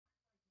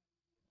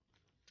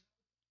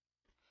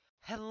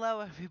Hello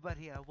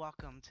everybody,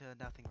 welcome to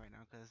nothing right now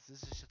because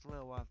this is just a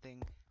little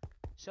thing.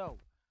 So,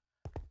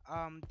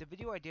 the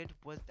video I did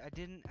was I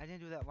didn't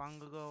do that long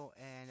ago,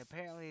 and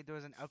apparently there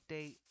was an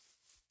update.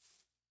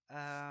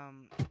 Yeah,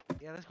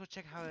 let's go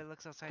check how it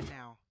looks outside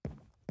now.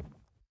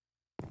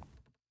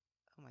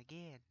 Oh my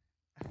god,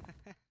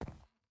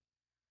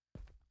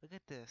 look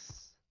at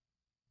this.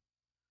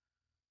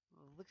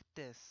 Look at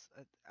this.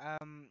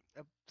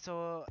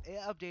 So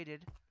it updated.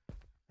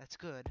 That's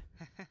good.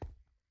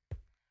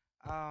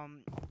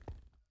 um,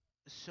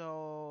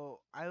 so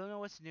I don't know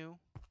what's new.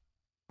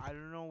 I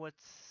don't know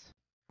what's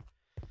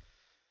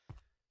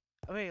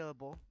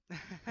available.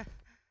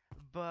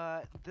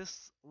 But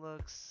this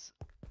looks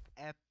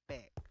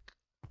epic.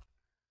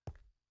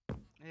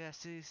 Yeah,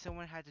 see,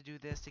 someone had to do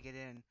this to get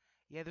in.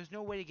 Yeah, there's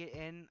no way to get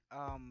in,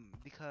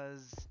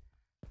 because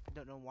I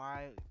don't know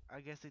why.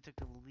 I guess they took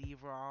the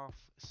lever off,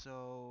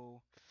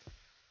 so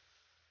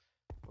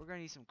we're gonna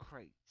need some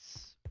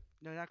crates.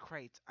 No, not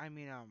crates. I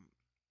mean,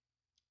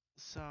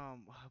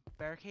 some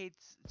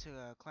barricades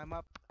to climb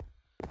up.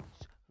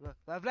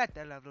 I'm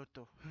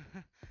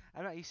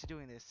not used to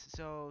doing this.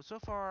 So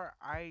far,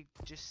 I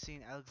just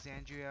seen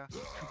Alexandria.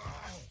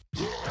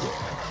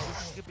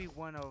 This could be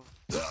one of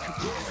the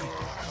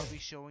videos I'll be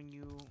showing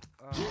you.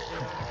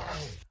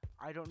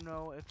 I don't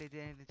know if they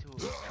did anything to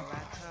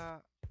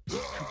Atlanta.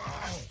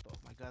 Oh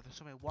my god, there's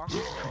so many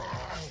walkers.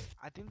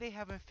 I think they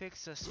haven't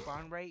fixed the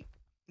spawn rate.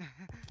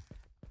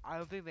 I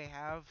don't think they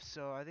have,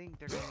 so I think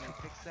they're going to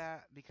fix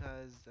that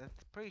because I'm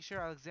pretty sure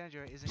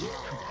Alexandria isn't going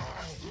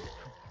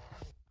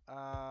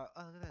oh,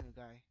 look at that new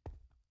guy.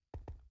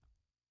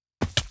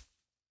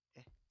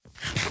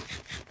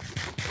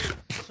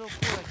 So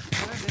cool, like,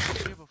 none of this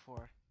was here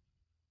before.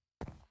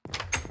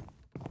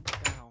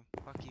 No,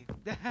 fuck you.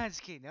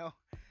 Just kidding, no.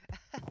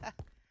 But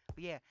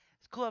yeah,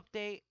 it's a cool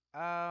update.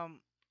 I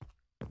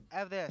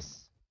have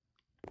this.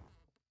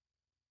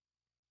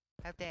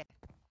 Have that.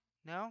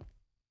 No?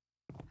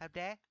 Have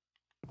that?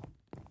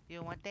 You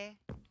don't want that?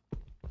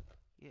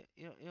 You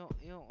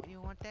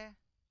want that?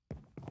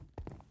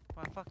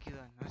 Well, fuck you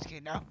then. I'm just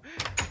kidding, no.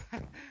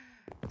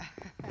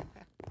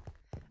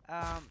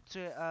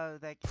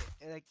 Like,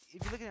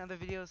 if you look at other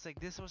videos, like,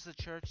 this was the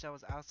church that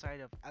was outside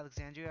of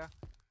Alexandria.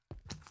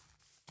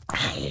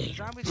 The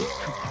zombies.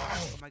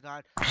 Oh my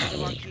god. Hit the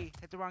wrong key.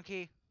 Hit the wrong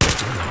key.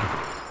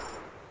 I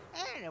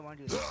didn't want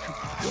to do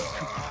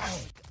that.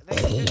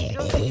 Like, they're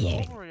still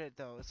getting over it,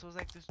 though. So it's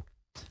like this.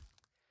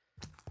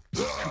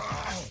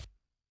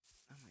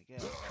 Oh my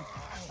god.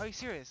 Are you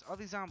serious? All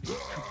these zombies.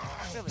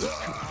 Really? You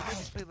make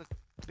this place look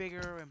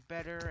bigger and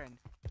better, and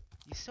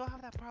you still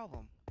have that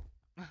problem.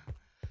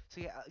 So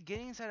yeah,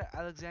 getting inside of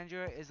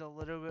Alexandria is a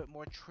little bit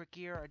more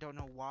trickier. I don't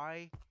know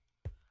why.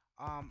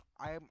 I'm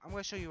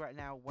gonna show you right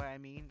now what I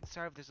mean.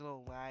 Sorry if there's a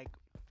little lag.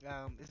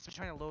 It's just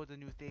trying to load the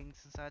new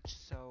things and such.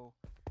 So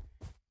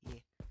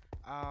yeah.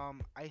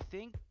 I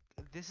think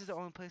this is the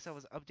only place that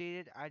was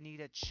updated. I need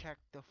to check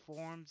the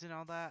forms and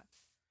all that.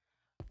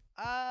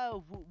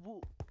 Oh,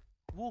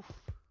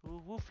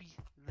 Wuuffy,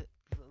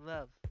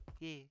 love,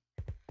 yeah.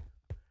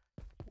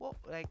 Well,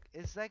 like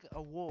it's like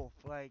a wolf,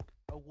 like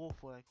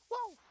wolf, wolf,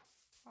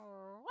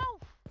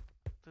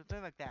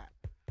 something like that.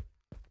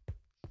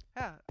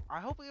 Yeah, I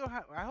hope we don't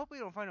have. I hope we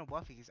don't find no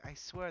Wuuffies. I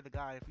swear to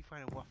God, if we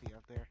find a Wuuffy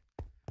out there,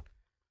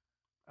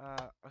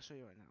 I'll show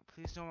you right now.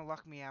 Please don't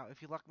lock me out.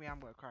 If you lock me out, I'm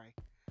gonna cry.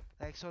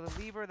 Like, so the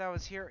lever that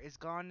was here is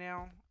gone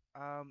now.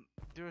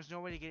 There was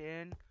no way to get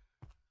in.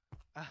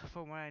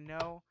 From what I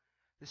know,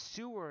 the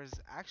sewers.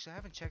 Actually, I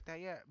haven't checked that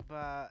yet,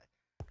 but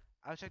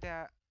I'll check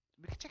that.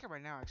 We can check it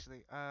right now,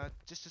 actually.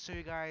 Just to show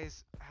you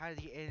guys how to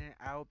get in and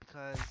out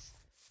because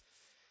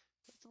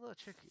it's a little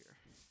trickier.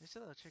 It's a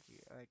little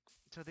tricky. Like,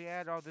 so they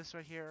add all this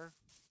right here.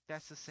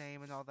 That's the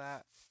same and all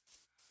that.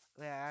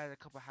 They added a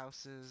couple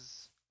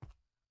houses.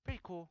 Pretty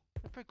cool.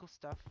 Pretty cool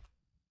stuff.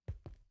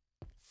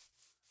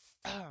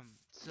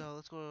 So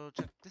let's go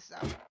check this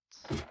out.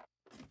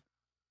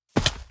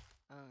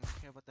 I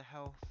don't care about the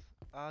health.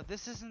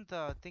 This isn't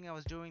the thing I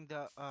was doing.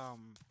 The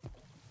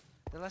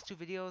last two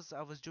videos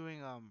I was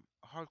doing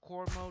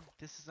hardcore mode.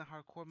 This isn't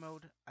hardcore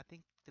mode. I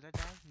think, did I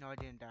die? No, I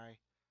didn't die.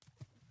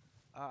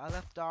 I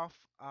left off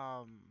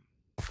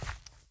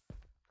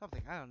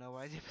something. I don't know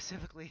what I did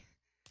specifically.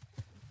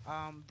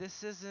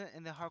 This isn't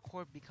in the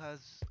hardcore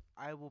because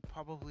I will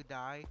probably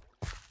die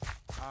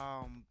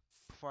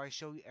before I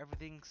show you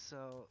everything.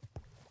 So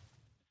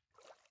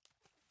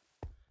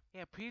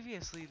yeah,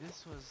 previously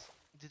this was.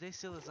 Did they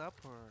seal this up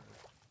or?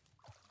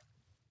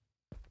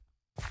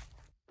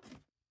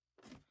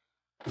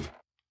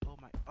 Oh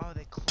my! Oh,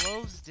 they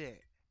closed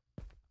it.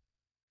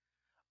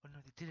 Oh no,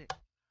 they didn't.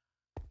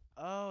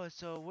 Oh,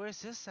 so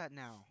where's this at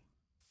now?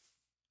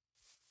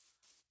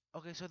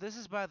 Okay, so this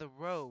is by the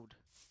road.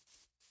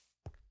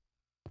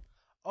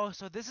 Oh,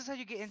 so this is how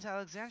you get into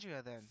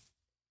Alexandria then.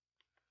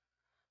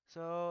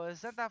 So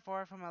it's not that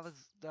far from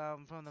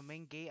from the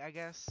main gate, I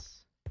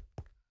guess.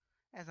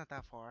 It's not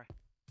that far.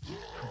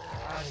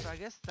 So I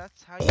guess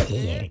that's how you get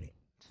in.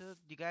 So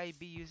you gotta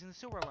be using the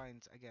sewer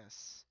lines, I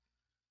guess.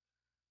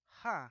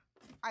 Huh.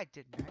 I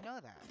did not know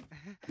that.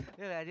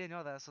 Really, I didn't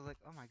know that. So I was like,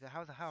 oh my god,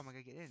 how the hell am I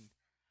gonna get in?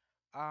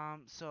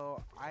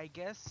 So I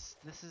guess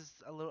this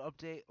is a little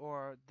update,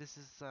 or this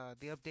is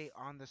the update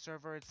on the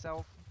server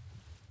itself.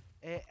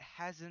 It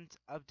hasn't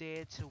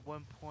updated to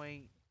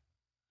 1.9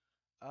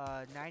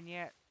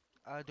 yet.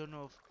 I don't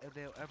know if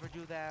they'll ever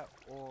do that,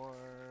 or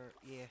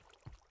yeah.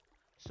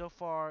 So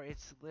far,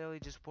 it's literally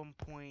just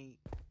 1.0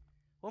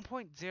 to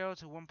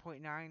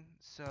 1.9.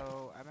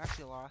 So I'm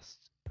actually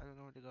lost. I don't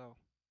know where to go.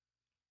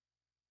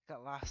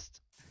 Got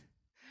lost.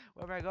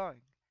 Where am I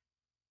going?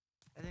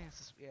 I think it's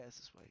this. Yeah, it's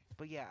this way.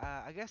 But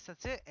yeah, I guess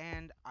that's it,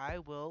 and I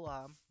will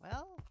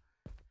well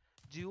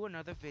do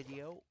another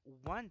video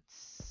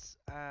once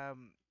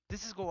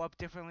this is go up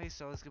differently,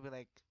 so it's gonna be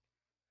like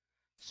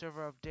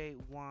server update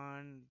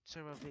 1,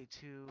 server update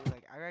 2.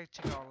 Like I gotta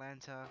check out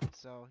Atlanta.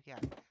 So yeah,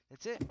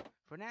 that's it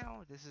for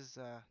now. This is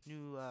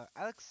new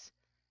Alex.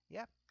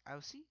 Yep,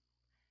 I'll see.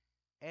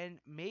 And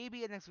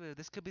maybe in next video.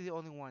 This could be the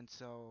only one.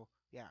 So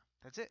yeah,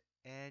 that's it.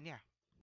 And yeah.